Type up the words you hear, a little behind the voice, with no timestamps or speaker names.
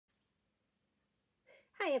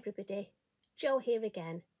Hi everybody, Jo here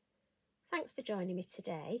again. Thanks for joining me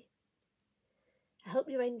today. I hope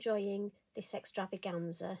you're enjoying this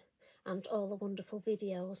extravaganza and all the wonderful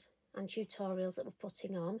videos and tutorials that we're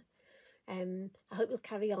putting on. I hope you'll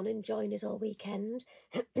carry on and join us all weekend.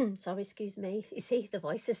 Sorry, excuse me. You see, the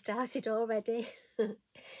voice has started already.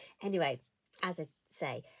 Anyway, as I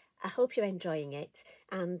say, I hope you're enjoying it,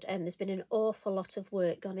 and there's been an awful lot of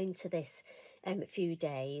work gone into this few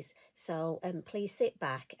days, so please sit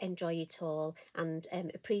back, enjoy it all, and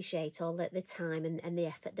appreciate all the time and the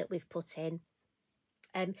effort that we've put in.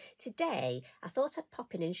 Today I thought I'd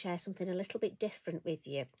pop in and share something a little bit different with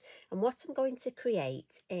you, and what I'm going to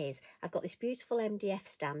create is I've got this beautiful MDF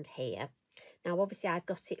stand here. Now obviously I've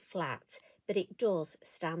got it flat, but it does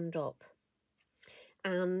stand up.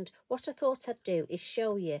 And what I thought I'd do is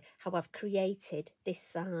show you how I've created this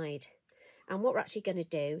side. And what we're actually going to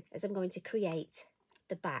do is I'm going to create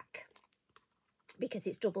the back because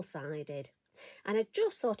it's double-sided. And I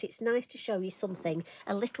just thought it's nice to show you something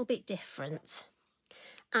a little bit different.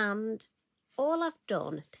 And all I've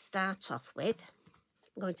done to start off with,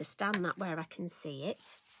 I'm going to stand that where I can see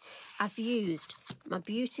it. I've used my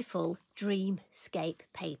beautiful Dreamscape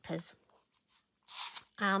papers.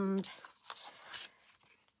 And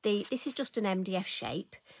this is just an MDF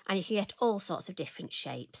shape, and you can get all sorts of different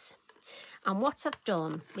shapes. And what I've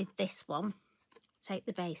done with this one, take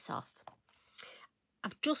the base off,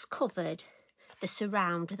 I've just covered the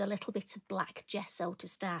surround with a little bit of black gesso to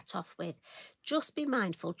start off with. Just be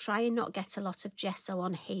mindful, try and not get a lot of gesso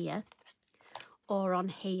on here or on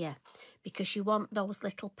here, because you want those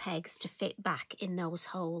little pegs to fit back in those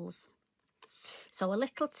holes. So a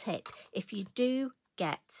little tip, if you do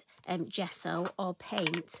get gesso or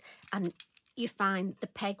paint and you find the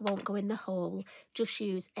peg won't go in the hole, just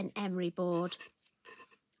use an emery board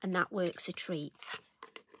and that works a treat. So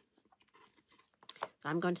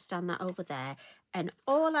I'm going to stand that over there, and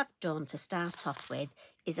all I've done to start off with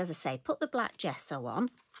is, as I say, put the black gesso on.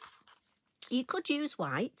 You could use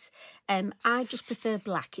white. I just prefer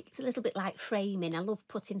black. It's a little bit like framing. I love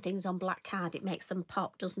putting things on black card. It makes them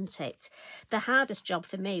pop, doesn't it? The hardest job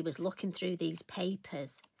for me was looking through these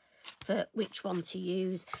papers for which one to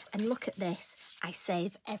use. And look at this. I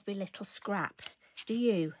save every little scrap. Do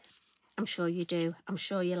you? I'm sure you do. I'm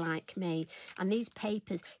sure you're like me. And these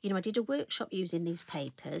papers, you know, I did a workshop using these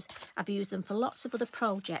papers. I've used them for lots of other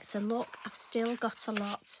projects. And look, I've still got a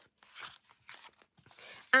lot.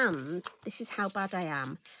 And this is how bad I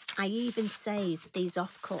am. I even saved these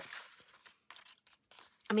offcuts.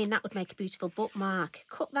 I mean, that would make a beautiful bookmark.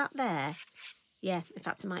 Cut that there. Yeah, in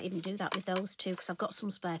fact, I might even do that with those two because I've got some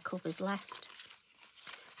spare covers left.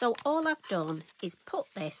 So all I've done is put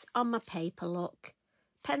this on my paper, look,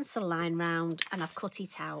 pencil line round, and I've cut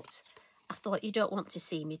it out. I thought you don't want to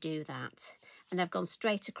see me do that. And I've gone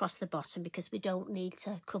straight across the bottom because we don't need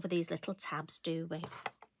to cover these little tabs, do we?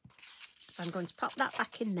 So I'm going to pop that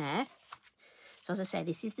back in there. So as I say,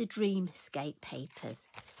 this is the Dreamscape papers.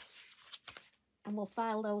 And we'll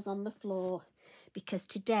file those on the floor because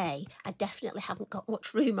today I definitely haven't got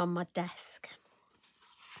much room on my desk.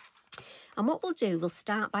 And what we'll do, we'll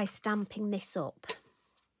start by stamping this up.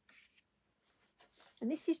 And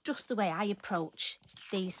this is just the way I approach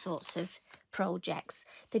these sorts of projects.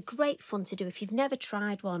 They're great fun to do. If you've never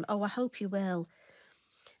tried one, oh, I hope you will.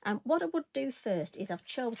 What I would do first is I've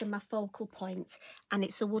chosen my focal point, and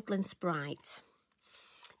it's the Woodland Sprite.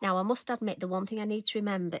 Now, I must admit, the one thing I need to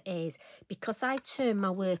remember is, because I turn my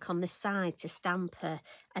work on the side to stamp her,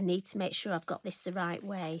 I need to make sure I've got this the right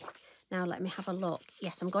way. Now, let me have a look.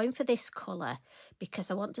 Yes, I'm going for this colour because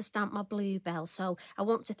I want to stamp my bluebell. So I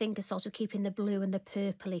want to think of sort of keeping the blue and the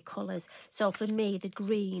purpley colours. So for me, the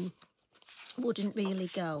green wouldn't really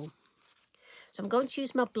go. So I'm going to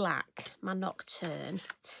use my black, my Nocturne,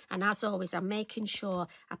 and as always, I'm making sure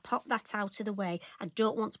I pop that out of the way. I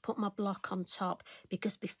don't want to put my block on top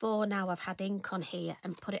because before now I've had ink on here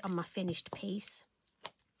and put it on my finished piece.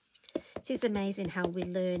 It is amazing how we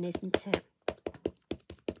learn, isn't it?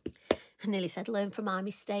 I nearly said learn from our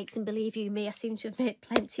mistakes, and believe you me, I seem to have made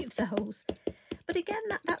plenty of those. But again,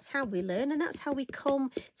 that's how we learn, and that's how we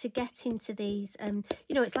come to get into these.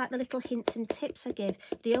 You know, it's like the little hints and tips I give.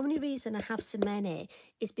 The only reason I have so many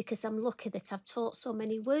is because I'm lucky that I've taught so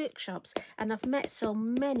many workshops and I've met so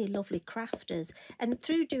many lovely crafters. And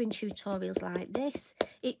through doing tutorials like this,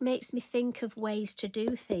 it makes me think of ways to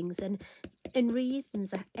do things and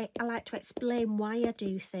reasons. I like to explain why I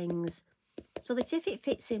do things, so that if it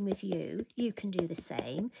fits in with you, you can do the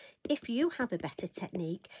same. If you have a better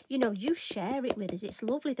technique, you know, you share it with us. It's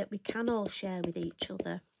lovely that we can all share with each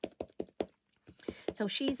other. So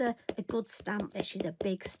she's a good stamp. She's a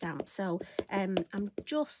big stamp. So I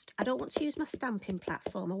don't want to use my stamping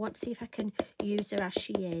platform. I want to see if I can use her as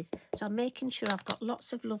she is. So I'm making sure I've got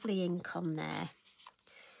lots of lovely ink on there.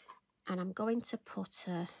 And I'm going to put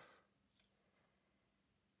her,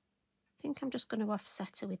 I think I'm just going to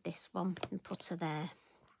offset her with this one and put her there.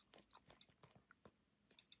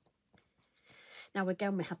 Now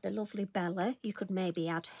again, we have the lovely Bella. You could maybe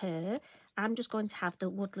add her. I'm just going to have the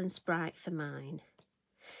Woodland Sprite for mine.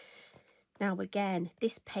 Now again,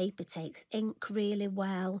 this paper takes ink really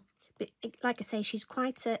well. But like I say, she's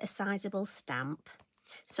quite a sizable stamp.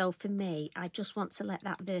 So for me, I just want to let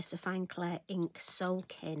that VersaFine Clair ink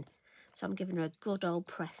soak in. So I'm giving her a good old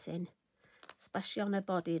pressing, especially on her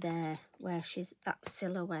body there, where she's that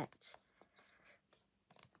silhouette.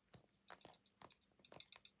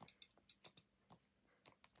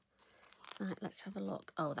 Right, let's have a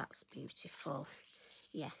look. Oh, that's beautiful.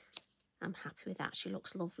 Yeah, I'm happy with that. She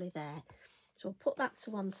looks lovely there. So we'll put that to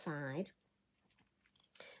one side.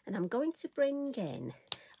 And I'm going to bring in,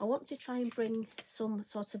 I want to try and bring some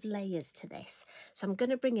sort of layers to this. So I'm going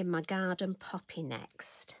to bring in my Garden Poppy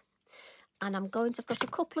next. And I've got a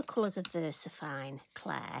couple of colours of VersaFine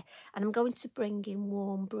Clair. And I'm going to bring in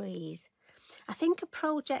Warm Breeze. I think a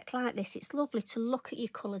project like this, it's lovely to look at your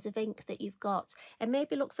colours of ink that you've got and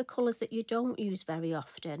maybe look for colours that you don't use very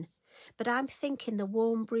often. But I'm thinking the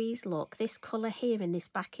Warm Breeze look, this colour here in this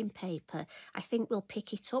backing paper, I think will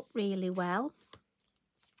pick it up really well.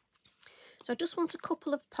 So I just want a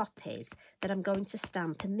couple of poppies that I'm going to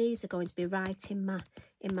stamp, and these are going to be right in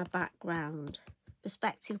my background.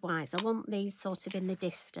 Perspective-wise, I want these sort of in the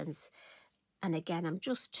distance. And again, I'm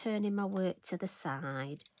just turning my work to the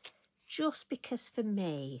side. Just because for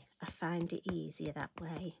me, I find it easier that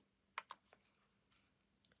way.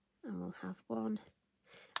 And we'll have one.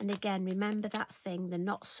 And again, remember that thing, they're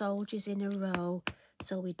not soldiers in a row,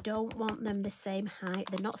 so we don't want them the same height.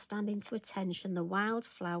 They're not standing to attention, the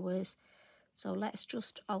wildflowers. So let's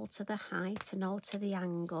just alter the height and alter the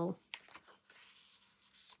angle.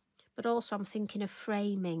 But also I'm thinking of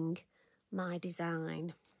framing my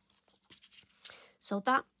design. So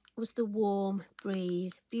that was the Warm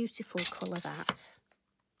Breeze, beautiful colour that.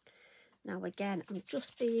 Now again, I'm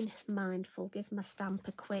just being mindful, give my stamp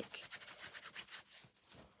a quick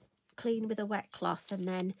clean with a wet cloth and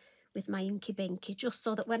then with my Inky Binky, just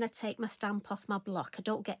so that when I take my stamp off my block, I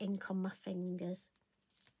don't get ink on my fingers.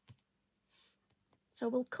 So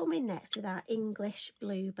we'll come in next with our English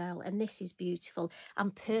Bluebell, and this is beautiful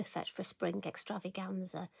and perfect for a spring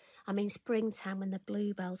extravaganza. I mean, springtime when the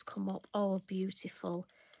bluebells come up, oh, beautiful.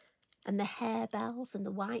 And the harebells and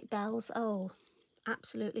the white bells, oh,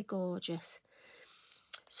 absolutely gorgeous.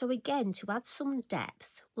 So again, to add some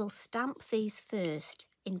depth, we'll stamp these first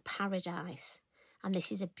in Paradise. And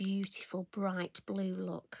this is a beautiful bright blue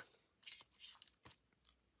look.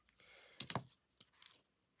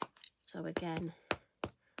 So again,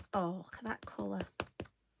 oh, look at that colour.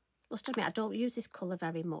 Must admit, I don't use this colour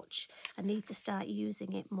very much. I need to start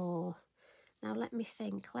using it more. Now let me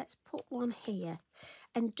think, let's put one here.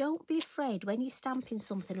 And don't be afraid when you're stamping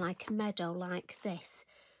something like a meadow like this,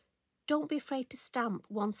 don't be afraid to stamp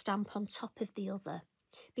one stamp on top of the other.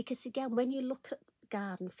 Because again, when you look at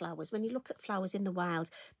garden flowers, when you look at flowers in the wild,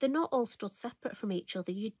 they're not all stood separate from each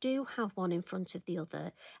other. You do have one in front of the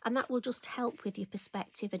other, and that will just help with your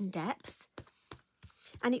perspective and depth.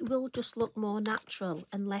 And it will just look more natural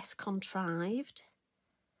and less contrived.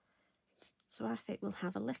 So I think we'll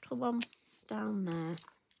have a little one down there.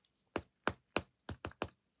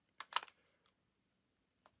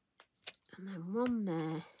 And then one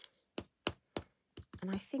there.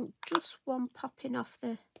 And I think just one popping off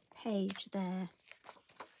the page there.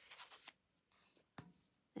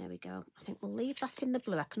 There we go. I think we'll leave that in the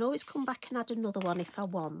blue. I can always come back and add another one if I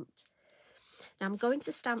want. Now I'm going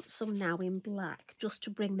to stamp some now in black just to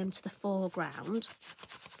bring them to the foreground.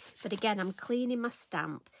 But again, I'm cleaning my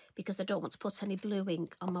stamp because I don't want to put any blue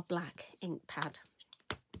ink on my black ink pad.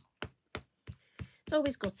 It's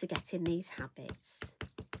always good to get in these habits.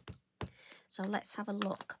 So let's have a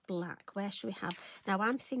look. Black, where should we have? Now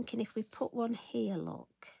I'm thinking if we put one here,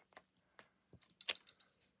 look.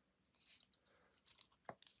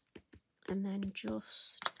 And then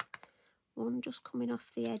just one just coming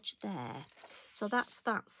off the edge there. So that's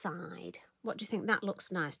that side. What do you think? That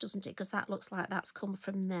looks nice, doesn't it? Because that looks like that's come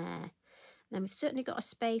from there. And then we've certainly got a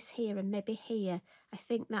space here and maybe here. I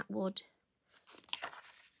think that would.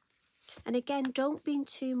 And again, don't be in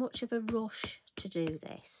too much of a rush to do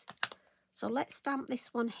this. So let's stamp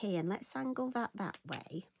this one here and let's angle that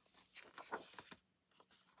way.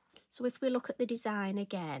 So if we look at the design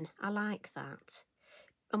again, I like that.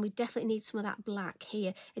 And we definitely need some of that black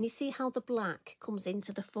here. And you see how the black comes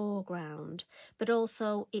into the foreground, but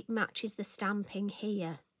also it matches the stamping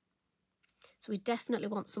here. So we definitely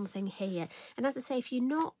want something here. And as I say, if you're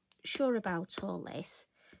not sure about all this,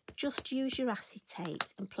 just use your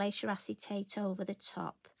acetate and place your acetate over the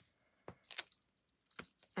top.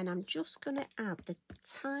 And I'm just going to add the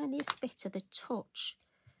tiniest bit of the touch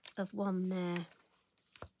of one there.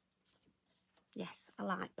 Yes, I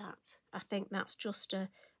like that. I think that's just a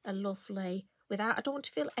lovely, without, I don't want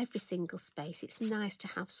to fill every single space. It's nice to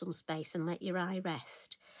have some space and let your eye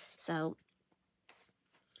rest. So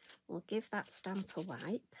we'll give that stamp a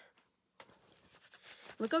wipe.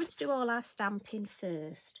 We're going to do all our stamping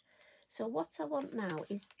first. So what I want now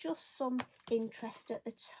is just some interest at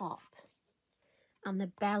the top. And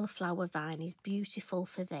the bellflower vine is beautiful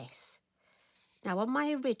for this. Now on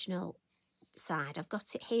my original side, I've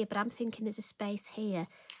got it here, but I'm thinking there's a space here.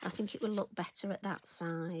 I think it will look better at that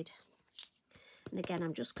side. And again,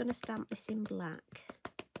 I'm just going to stamp this in black.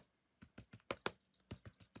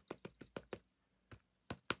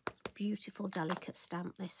 Beautiful, delicate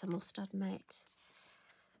stamp this, I must admit.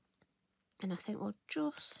 And I think we'll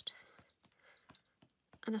just...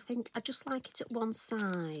 And I think I just like it at one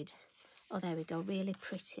side. Oh, there we go, really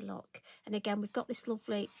pretty look. And again, we've got this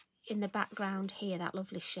lovely, in the background here, that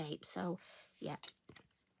lovely shape. So, yeah.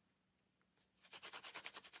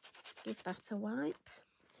 Give that a wipe.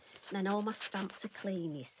 And then all my stamps are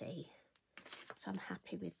clean, you see. So I'm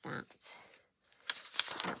happy with that.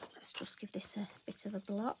 Now, let's just give this a bit of a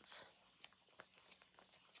blot.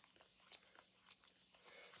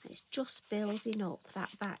 It's just building up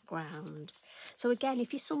that background. So again,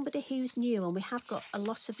 if you're somebody who's new, and we have got a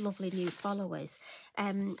lot of lovely new followers,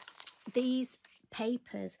 these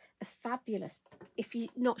papers are fabulous if you're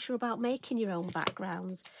not sure about making your own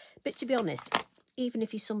backgrounds. But to be honest, even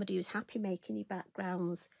if you're somebody who's happy making your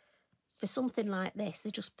backgrounds, for something like this,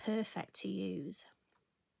 they're just perfect to use.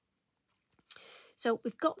 So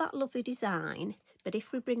we've got that lovely design, but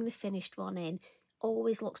if we bring the finished one in,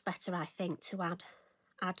 always looks better, I think, to add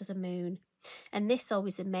the moon. And this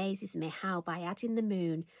always amazes me how by adding the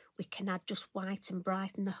moon we can add just white and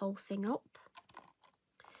brighten the whole thing up.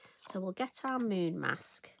 So we'll get our moon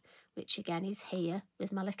mask, which again is here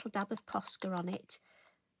with my little dab of posca on it,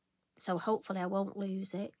 so hopefully I won't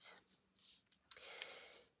lose it.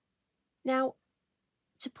 Now,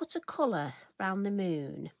 to put a colour around the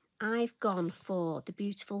moon, I've gone for the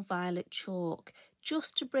beautiful violet chalk,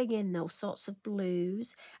 just to bring in those sorts of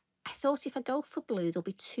blues. I thought if I go for blue, there'll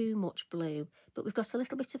be too much blue, but we've got a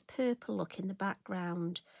little bit of purple look in the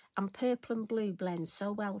background, and purple and blue blend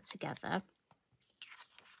so well together.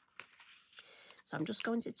 So I'm just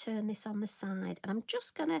going to turn this on the side, and I'm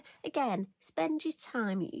just going to, again, spend your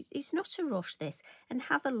time. It's not a rush, this, and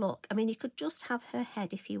have a look. I mean, you could just have her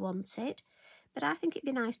head if you wanted, but I think it'd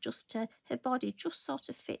be nice just to, her body just sort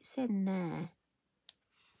of fits in there.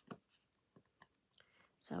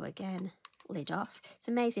 So again, lid off. It's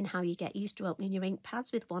amazing how you get used to opening your ink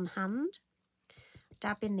pads with one hand.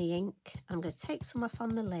 Dab in the ink. I'm going to take some off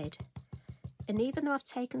on the lid. And even though I've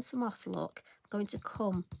taken some off, look, I'm going to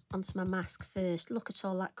come onto my mask first. Look at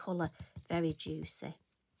all that colour, very juicy.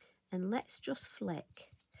 And let's just flick.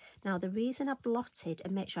 Now, the reason I blotted,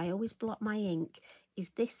 and make sure I always blot my ink, is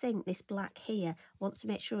this ink, this black here, I want to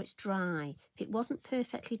make sure it's dry. If it wasn't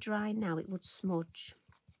perfectly dry now, it would smudge.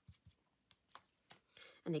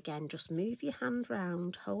 And again, just move your hand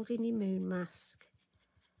round, holding your moon mask.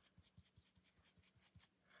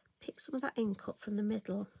 Pick some of that ink up from the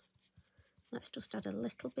middle. Let's just add a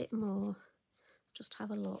little bit more. Just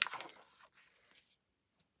have a look.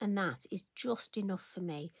 And that is just enough for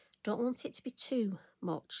me. Don't want it to be too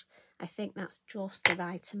much. I think that's just the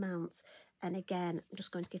right amount. And again, I'm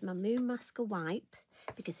just going to give my moon mask a wipe,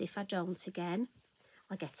 because if I don't, again,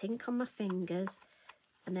 I'll get ink on my fingers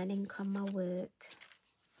and then ink on my work.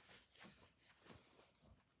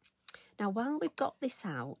 Now, while we've got this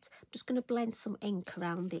out, I'm just going to blend some ink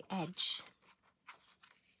around the edge.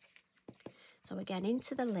 So again,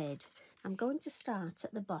 into the lid. I'm going to start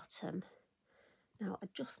at the bottom. Now, I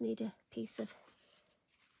just need a piece of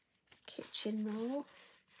kitchen roll,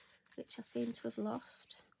 which I seem to have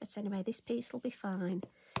lost. But anyway, this piece will be fine.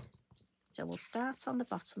 So we'll start on the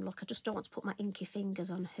bottom. Look, I just don't want to put my inky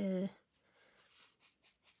fingers on her.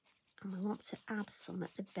 And we want to add some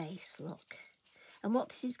at the base, look. And what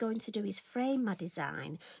this is going to do is frame my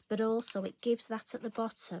design, but also it gives that at the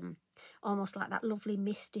bottom, almost like that lovely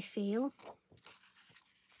misty feel.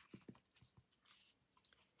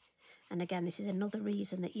 And again, this is another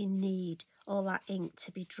reason that you need all that ink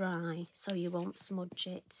to be dry, so you won't smudge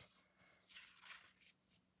it.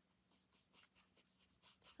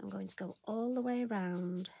 I'm going to go all the way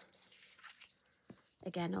around.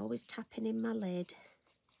 Again, always tapping in my lid.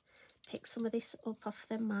 Pick some of this up off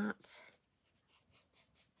the mat.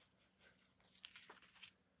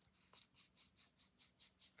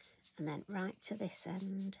 And then right to this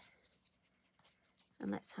end. And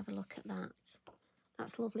let's have a look at that.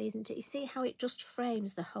 That's lovely, isn't it? You see how it just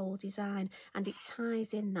frames the whole design and it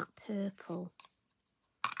ties in that purple.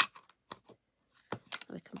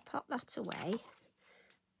 So we can pop that away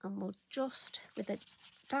and we'll just, with a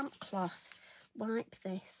damp cloth, wipe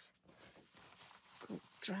this,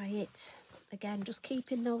 dry it. Again, just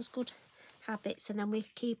keeping those good habits, and then we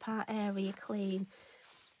keep our area clean.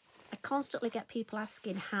 I constantly get people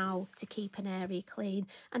asking how to keep an area clean,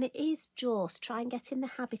 and it is just try and get in the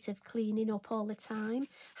habit of cleaning up all the time,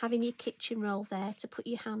 having your kitchen roll there to put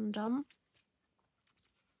your hand on.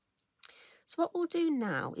 So what we'll do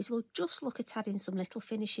now is we'll just look at adding some little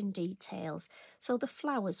finishing details. So the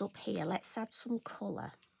flowers up here, let's add some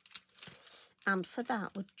colour. And for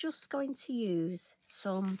that, we're just going to use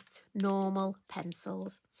some normal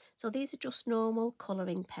pencils. So these are just normal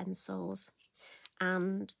colouring pencils.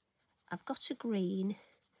 And I've got a green,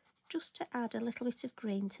 just to add a little bit of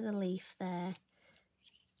green to the leaf there,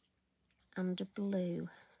 and a blue.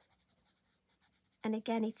 And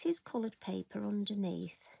again, it is coloured paper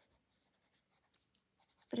underneath.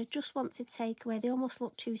 But I just want to take away, they almost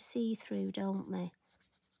look too see-through, don't they?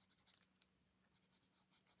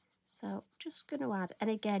 So just going to add, and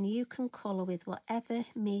again, you can colour with whatever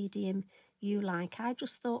medium you like. I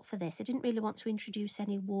just thought for this, I didn't really want to introduce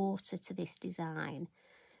any water to this design.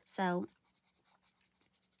 So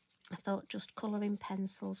I thought just colouring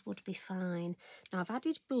pencils would be fine. Now I've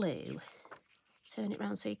added blue, turn it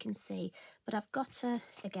around so you can see, but I've got a,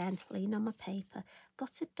 again, lean on my paper,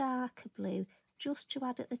 got a darker blue just to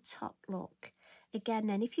add at the top, look. Again,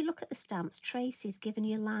 then if you look at the stamps, Tracy's given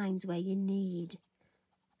you lines where you need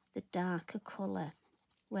the darker colour,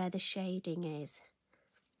 where the shading is.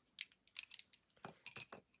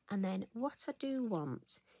 And then what I do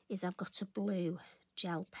want is I've got a blue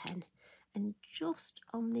gel pen, and just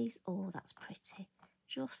on these, oh that's pretty,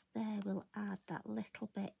 just there we'll add that little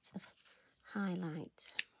bit of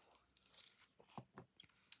highlight.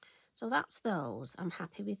 So that's those, I'm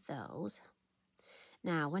happy with those.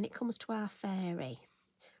 Now when it comes to our fairy,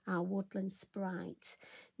 our Woodland Sprite,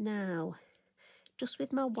 now just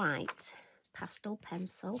with my white pastel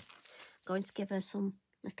pencil, I'm going to give her some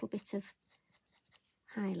little bit of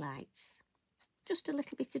highlights, just a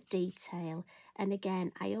little bit of detail. And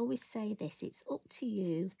again, I always say this, it's up to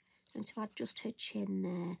you. I'm going to add just her chin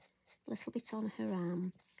there, a little bit on her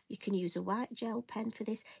arm. You can use a white gel pen for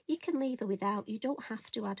this. You can leave her without, you don't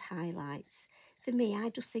have to add highlights. For me, I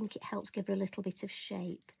just think it helps give her a little bit of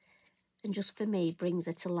shape, and just for me brings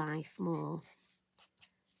her to life more.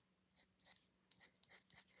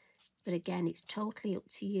 But again, it's totally up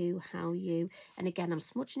to you how you, and again, I'm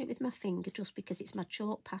smudging it with my finger just because it's my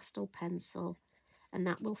chalk pastel pencil, and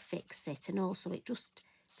that will fix it. And also it just,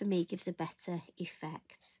 for me, gives a better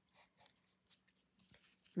effect.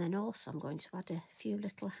 And then also I'm going to add a few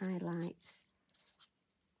little highlights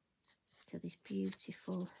to this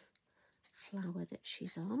beautiful flower that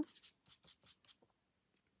she's on.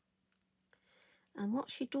 And what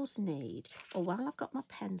she does need, or while I've got my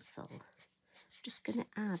pencil, I'm just going to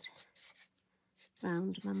add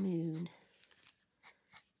round my moon.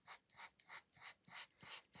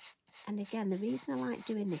 And again, the reason I like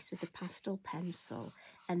doing this with the pastel pencil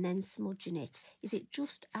and then smudging it is it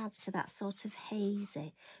just adds to that sort of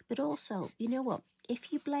hazy. But also, you know what?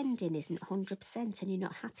 If your blending isn't 100% and you're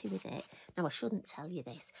not happy with it, now I shouldn't tell you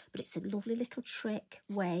this, but it's a lovely little trick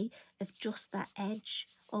way of just that edge,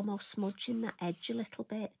 almost smudging that edge a little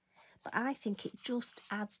bit. But I think it just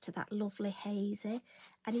adds to that lovely hazy,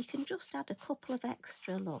 and you can just add a couple of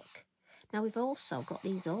extra, look. Now we've also got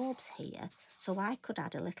these orbs here, so I could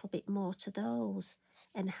add a little bit more to those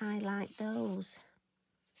and highlight those.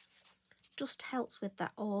 Just helps with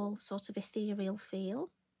that all sort of ethereal feel.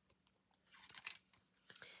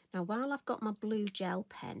 Now while I've got my blue gel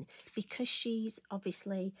pen, because she's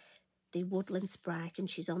obviously the Woodland Sprite and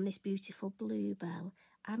she's on this beautiful bluebell,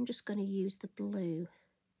 I'm just going to use the blue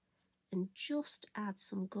and just add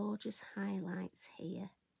some gorgeous highlights here.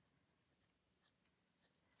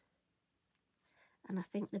 And I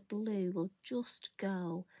think the blue will just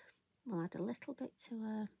go, we'll add a little bit to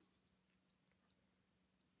her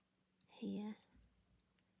here.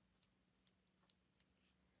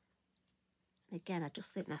 Again, I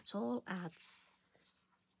just think that all adds.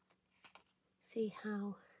 See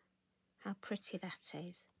how pretty that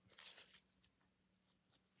is.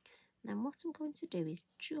 And then what I'm going to do is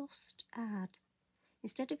just add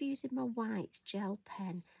instead of using my white gel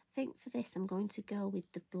pen, I think for this I'm going to go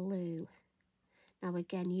with the blue. Now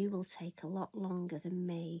again, you will take a lot longer than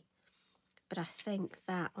me, but I think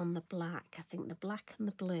that on the black, I think the black and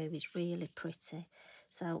the blue is really pretty.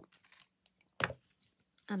 So,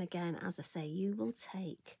 and again, as I say, you will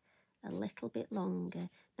take a little bit longer.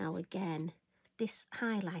 Now again, this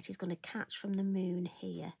highlight is going to catch from the moon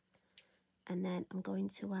here, and then I'm going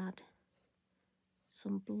to add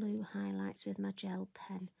some blue highlights with my gel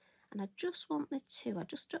pen, and I just want the two.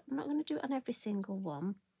 I'm not going to do it on every single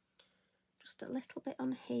one, just a little bit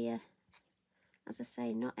on here. As I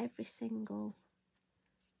say, not every single.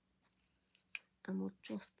 And we'll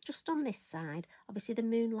just on this side, obviously the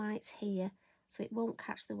moonlight's here, so it won't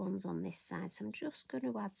catch the ones on this side. So I'm just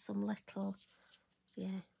going to add some little,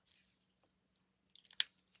 yeah.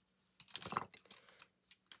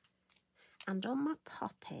 And on my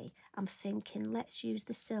poppy, I'm thinking let's use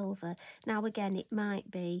the silver. Now again, it might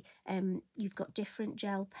be you've got different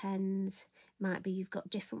gel pens, might be you've got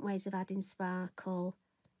different ways of adding sparkle.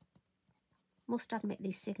 Must admit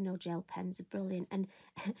these Signo gel pens are brilliant, and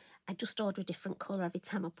I just order a different colour every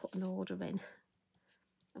time I put an order in.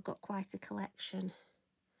 I've got quite a collection.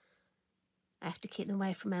 I have to keep them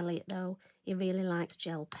away from Elliot though. He really likes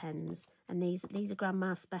gel pens, and these are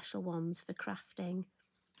Grandma's special ones for crafting.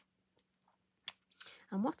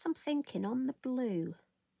 And what I'm thinking on the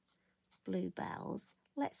bluebells,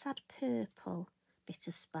 let's add purple bit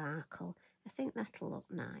of sparkle. I think that'll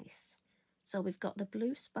look nice. So we've got the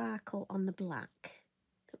blue sparkle on the black,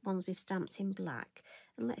 the ones we've stamped in black,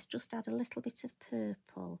 and let's just add a little bit of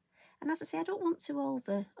purple. And as I say, I don't want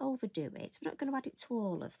to overdo it. I'm not going to add it to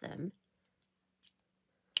all of them.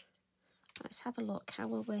 Let's have a look.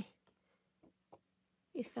 How are we?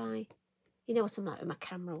 You know what I'm like with my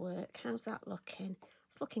camera work. How's that looking?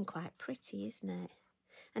 It's looking quite pretty, isn't it?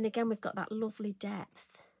 And again, we've got that lovely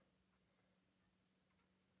depth.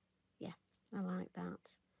 Yeah, I like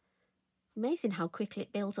that. Amazing how quickly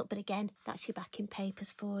it builds up, but again, that's your backing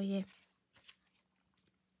papers for you.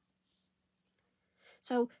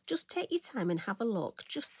 So just take your time and have a look.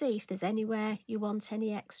 Just see if there's anywhere you want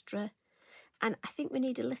any extra. And I think we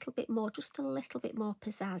need a little bit more, just a little bit more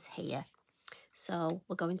pizzazz here. So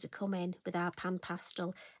we're going to come in with our pan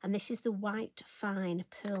pastel, and this is the white fine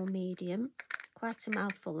pearl medium. Quite a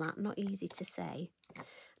mouthful that, not easy to say.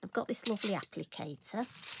 I've got this lovely applicator,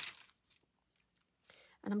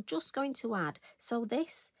 and I'm just going to add, so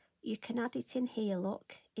this, you can add it in here,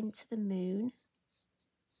 look, into the moon.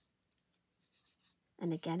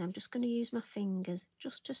 And again, I'm just going to use my fingers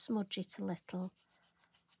just to smudge it a little.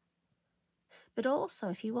 But also,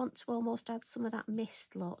 if you want to almost add some of that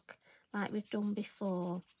mist look, like we've done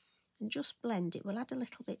before, and just blend it, we'll add a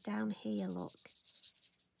little bit down here, look.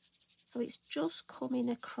 So it's just coming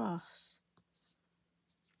across,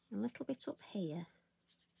 a little bit up here.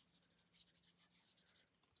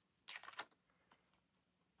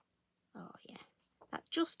 Oh yeah, that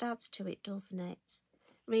just adds to it, doesn't it?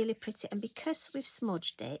 Really pretty. And because we've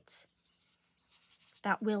smudged it,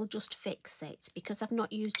 that will just fix it, because I've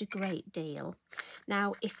not used a great deal.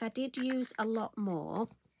 Now, if I did use a lot more,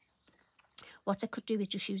 what I could do is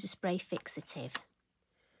just use a spray fixative.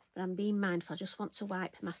 But I'm being mindful, I just want to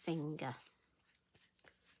wipe my finger.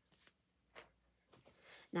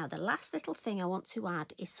 Now, the last little thing I want to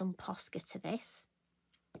add is some posca to this,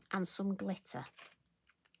 and some glitter.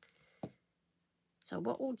 So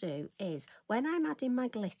what we'll do is, when I'm adding my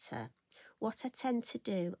glitter, what I tend to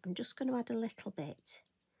do, I'm just going to add a little bit.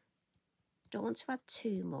 Don't want to add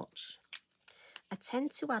too much. I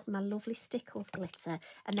tend to add my lovely Stickles glitter,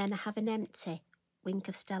 and then I have an empty Wink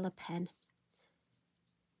of Stella pen.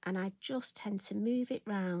 And I just tend to move it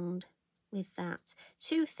round with that.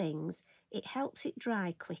 Two things, it helps it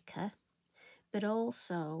dry quicker, but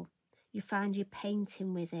also you find you're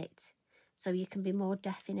painting with it, so you can be more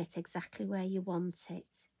definite exactly where you want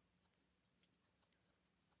it.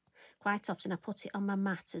 Quite often I put it on my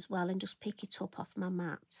mat as well and just pick it up off my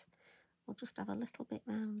mat. I'll just have a little bit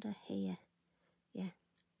rounder here. Yeah.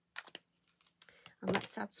 And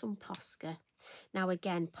let's add some posca. Now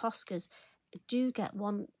again, poscas do get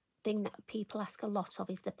one thing that people ask a lot of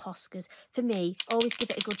is the poscas. For me, always give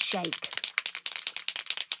it a good shake.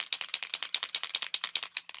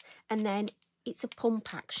 And then it's a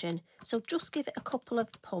pump action, so just give it a couple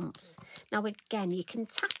of pumps. Now again, you can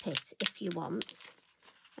tap it if you want.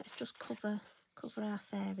 Let's just cover our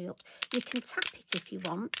fairy up. You can tap it if you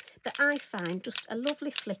want, but I find just a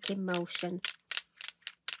lovely flicking motion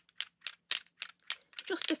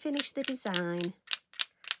just to finish the design.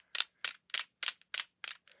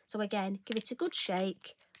 So again, give it a good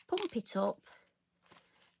shake, pump it up,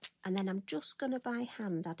 And then I'm just going to by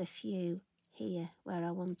hand add a few here where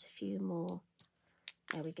I want a few more.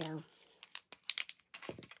 There we go.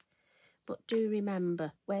 But do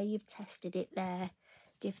remember, where you've tested it there,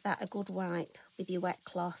 give that a good wipe with your wet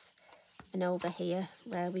cloth. And over here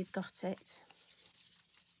where we've got it.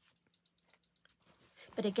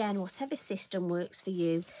 But again, whatever system works for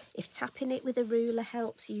you, if tapping it with a ruler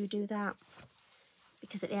helps you, do that.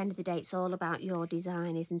 Because at the end of the day, it's all about your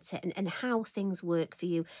design, isn't it? And how things work for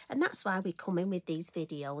you. And that's why we come in with these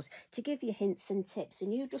videos, to give you hints and tips.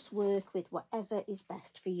 And you just work with whatever is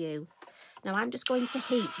best for you. Now, I'm just going to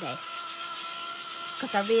heat this,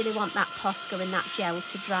 because I really want that posca and that gel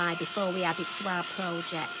to dry before we add it to our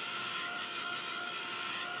project.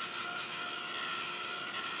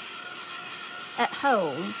 At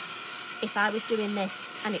home, if I was doing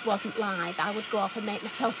this and it wasn't live, I would go off and make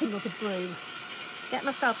myself another brew. Get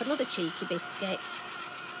myself another cheeky biscuit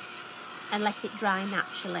and let it dry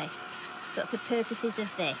naturally. But for purposes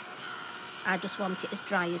of this, I just want it as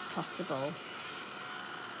dry as possible.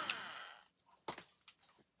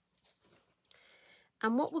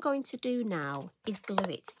 And what we're going to do now is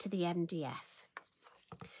glue it to the MDF.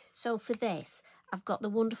 So for this, I've got the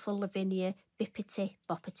wonderful Lavinia Bippity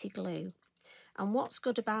Boppity glue. And what's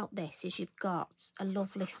good about this is you've got a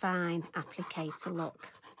lovely fine applicator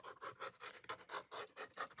look.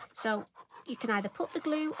 So you can either put the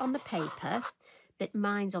glue on the paper, but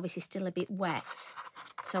mine's obviously still a bit wet.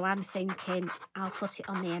 So I'm thinking I'll put it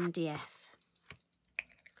on the MDF.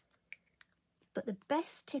 But the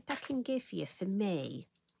best tip I can give you for me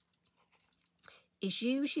is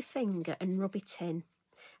use your finger and rub it in.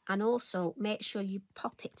 And also make sure you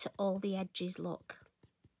pop it to all the edges, look.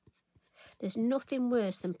 There's nothing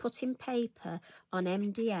worse than putting paper on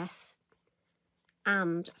MDF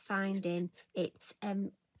and finding it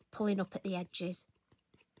pulling up at the edges.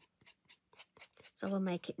 So we'll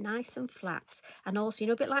make it nice and flat. And also, you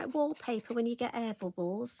know, a bit like wallpaper when you get air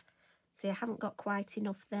bubbles. See, I haven't got quite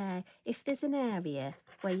enough there. If there's an area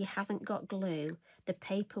where you haven't got glue, the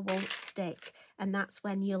paper won't stick. And that's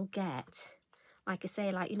when you'll get, like I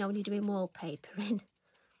say, like, you know, when you're doing wallpapering.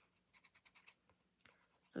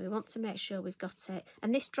 So we want to make sure we've got it.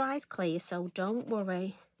 And this dries clear, so don't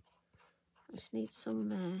worry. I just need some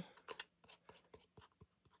there.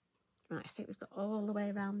 Right, I think we've got all the way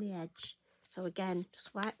around the edge. So again,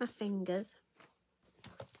 just wipe my fingers.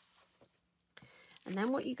 And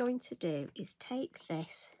then what you're going to do is take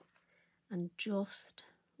this and just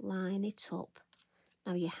line it up.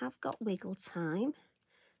 Now you have got wiggle time,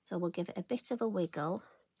 so we'll give it a bit of a wiggle.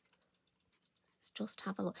 Let's just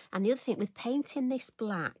have a look. And the other thing, with painting this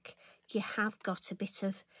black, you have got a bit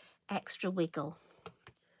of extra wiggle.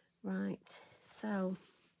 Right, so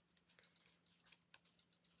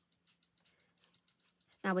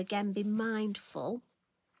now again, be mindful.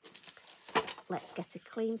 Let's get a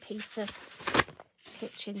clean piece of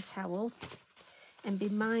kitchen towel and be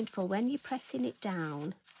mindful when you're pressing it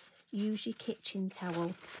down, use your kitchen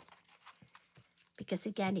towel. Because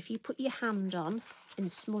again, if you put your hand on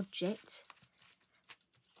and smudge it,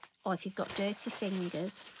 or if you've got dirty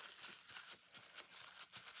fingers.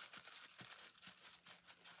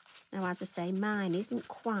 Now, as I say, mine isn't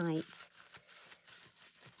quite,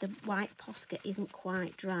 the white posca isn't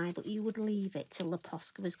quite dry, but you would leave it till the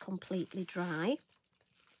posca was completely dry.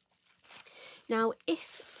 Now,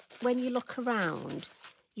 if when you look around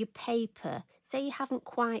your paper, say you haven't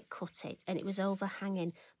quite cut it and it was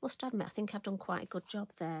overhanging, must admit, I think I've done quite a good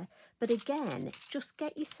job there. But again, just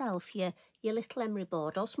get yourself your little emery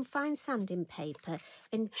board or some fine sanding paper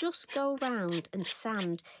and just go round and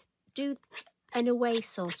sand. Do an away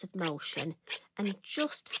sort of motion and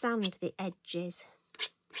just sand the edges.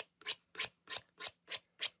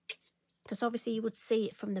 Because obviously you would see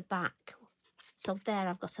it from the back. So there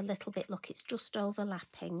I've got a little bit, look, it's just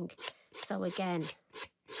overlapping. So again,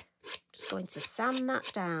 just going to sand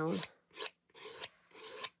that down.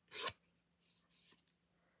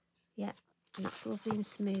 Yeah, and that's lovely and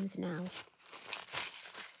smooth now.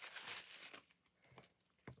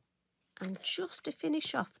 And just to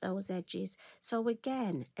finish off those edges, so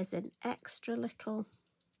again, as an extra little,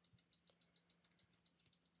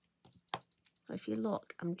 so if you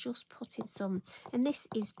look, I'm just putting some, and this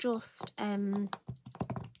is just,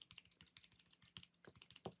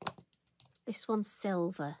 this one's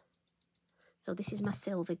silver. So this is my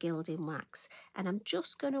silver gilding wax, and I'm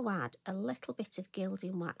just going to add a little bit of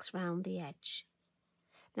gilding wax round the edge.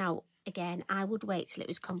 Now, again, I would wait till it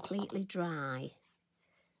was completely dry.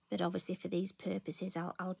 But obviously for these purposes,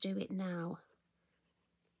 I'll do it now.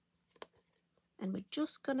 And we're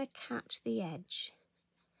just going to catch the edge.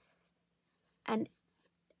 And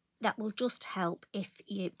that will just help if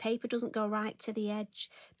your paper doesn't go right to the edge,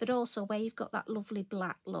 but also where you've got that lovely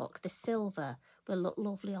black look, the silver will look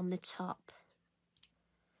lovely on the top.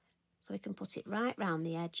 So we can put it right round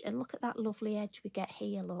the edge, and look at that lovely edge we get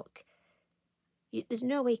here, look. There's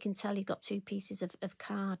no way you can tell you've got two pieces of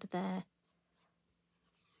card there.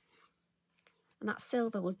 And that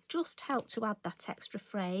silver will just help to add that extra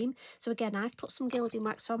frame. So again, I've put some gilding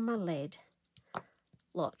wax on my lid.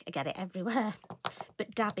 Look, I get it everywhere.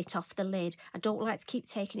 But dab it off the lid. I don't like to keep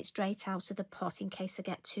taking it straight out of the pot in case I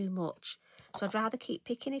get too much. So I'd rather keep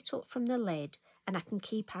picking it up from the lid, and I can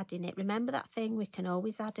keep adding it. Remember that thing, we can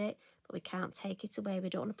always add it, but we can't take it away. We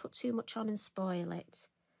don't want to put too much on and spoil it.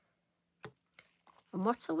 And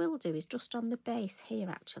what I will do is just on the base here,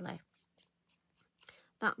 actually,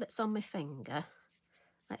 that's on my finger,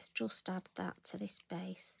 let's just add that to this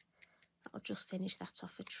base. That'll just finish that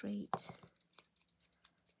off a treat.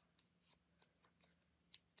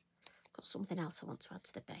 Got something else I want to add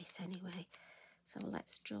to the base anyway. So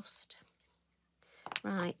let's just,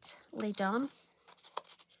 right, lid on.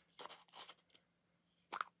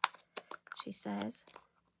 She says,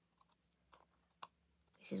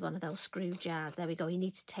 this is one of those screw jars. There we go. You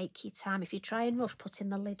need to take your time. If you try and rush putting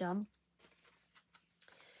the lid on.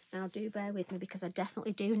 Now do bear with me, because I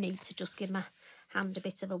definitely do need to just give my hand a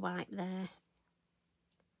bit of a wipe there.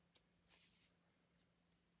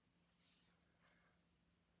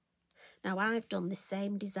 Now I've done the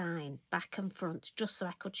same design back and front just so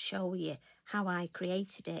I could show you how I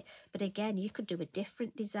created it. But again, you could do a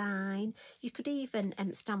different design. You could even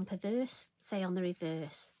stamp a verse, say on the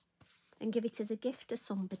reverse, and give it as a gift to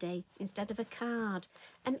somebody instead of a card.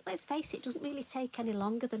 And let's face it, it doesn't really take any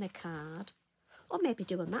longer than a card. Or maybe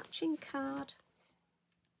do a matching card.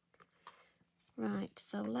 Right,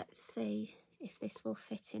 so let's see if this will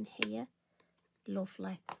fit in here.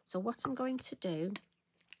 Lovely. So what I'm going to do,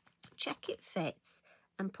 check it fits,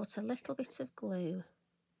 and put a little bit of glue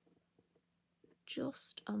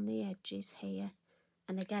just on the edges here.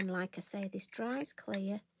 And again, like I say, this dries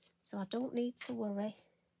clear, so I don't need to worry.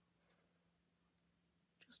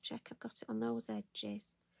 Just check I've got it on those edges.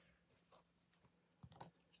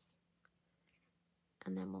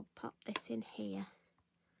 And then we'll pop this in here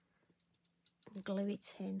and glue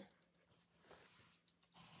it in.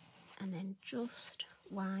 And then just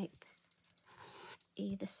wipe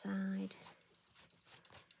either side.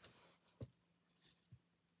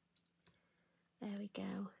 There we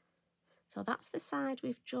go. So that's the side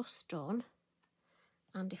we've just done.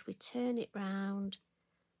 And if we turn it round,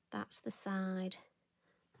 that's the side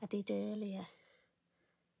I did earlier.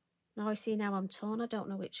 Now I see, now I'm torn. I don't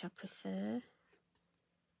know which I prefer.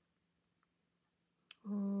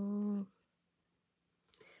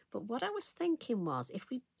 But what I was thinking was, if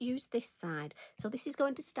we use this side, so this is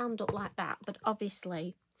going to stand up like that, but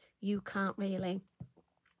obviously you can't really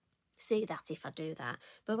see that if I do that.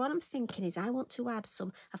 But what I'm thinking is I want to add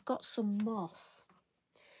some, I've got some moss.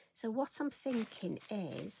 So what I'm thinking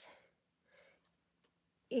is,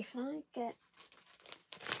 if I get,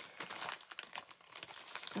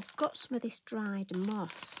 I've got some of this dried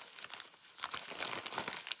moss.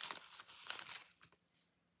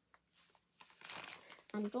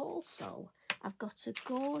 And also, I've got a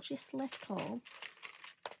gorgeous little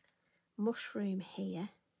mushroom here.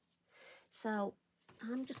 So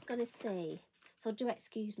I'm just going to see. So do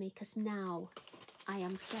excuse me, because now I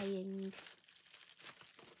am playing.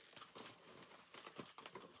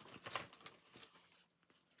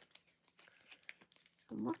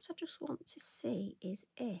 And what I just want to see is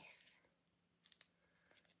if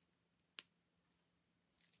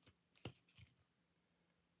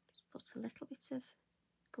just put a little bit of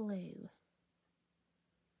glue,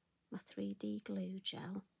 my 3D glue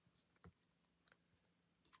gel,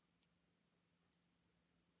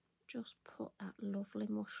 just put that lovely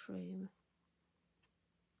mushroom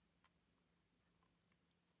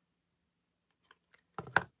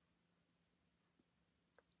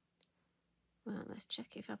right. Let's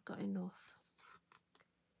check if I've got enough.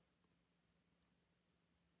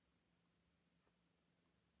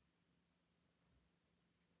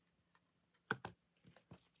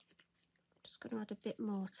 Going to add a bit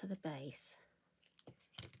more to the base.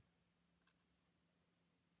 I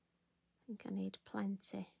think I need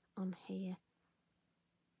plenty on here.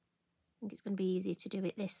 I think it's going to be easier to do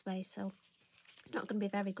it this way, so it's not going to be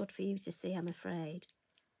very good for you to see, I'm afraid.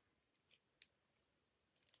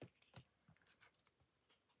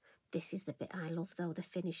 This is the bit I love though, the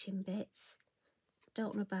finishing bits.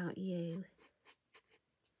 Don't know about you,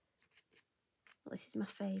 but this is my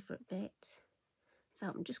favourite bit. So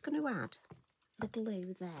I'm just going to add the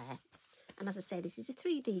glue there, And as I say, this is a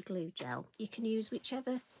 3D glue gel. You can use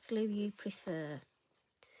whichever glue you prefer.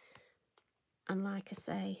 And like I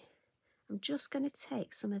say, I'm just going to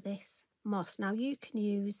take some of this moss. Now you can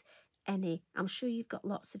use any. I'm sure you've got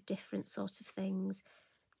lots of different sort of things.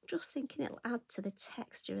 Just thinking it'll add to the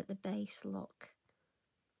texture at the base look.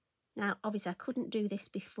 Now, obviously I couldn't do this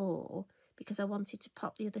before because I wanted to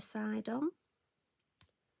pop the other side on.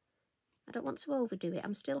 I don't want to overdo it.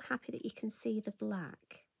 I'm still happy that you can see the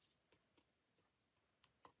black.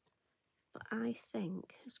 But I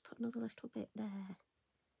think, just put another little bit there.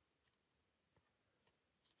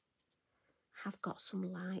 I have got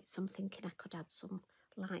some lights. I'm thinking I could add some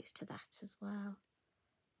lights to that as well.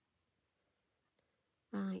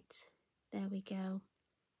 Right, there we go.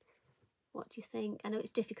 What do you think? I know it's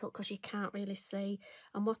difficult because you can't really see.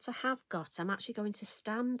 And what I have got, I'm actually going to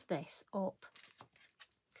stand this up.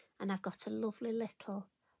 And I've got a lovely little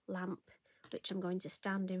lamp, which I'm going to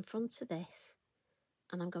stand in front of this.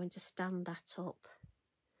 And I'm going to stand that up.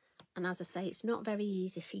 And as I say, it's not very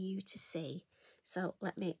easy for you to see. So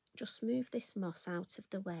let me just move this moss out of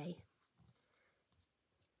the way.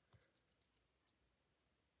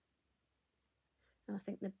 And I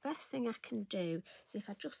think the best thing I can do is if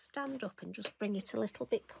I just stand up and just bring it a little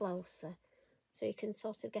bit closer so you can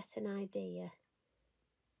sort of get an idea.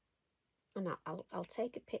 And I'll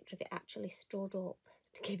take a picture of it actually stood up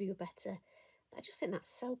to give you a better. But I just think that's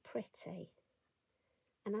so pretty.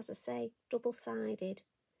 And as I say, double-sided.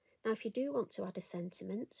 Now, if you do want to add a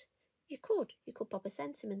sentiment, you could pop a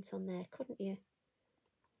sentiment on there, couldn't you?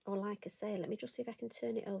 Or like I say, let me just see if I can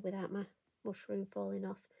turn it over without my mushroom falling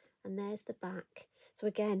off. And there's the back. So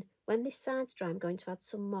again, when this side's dry, I'm going to add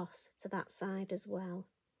some moss to that side as well.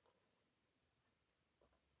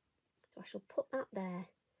 So I shall put that there.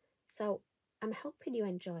 So I'm hoping you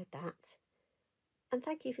enjoyed that. And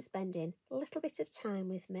thank you for spending a little bit of time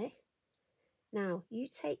with me. Now, you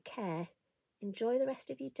take care. Enjoy the rest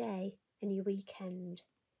of your day and your weekend.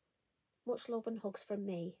 Much love and hugs from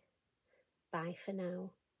me. Bye for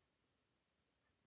now.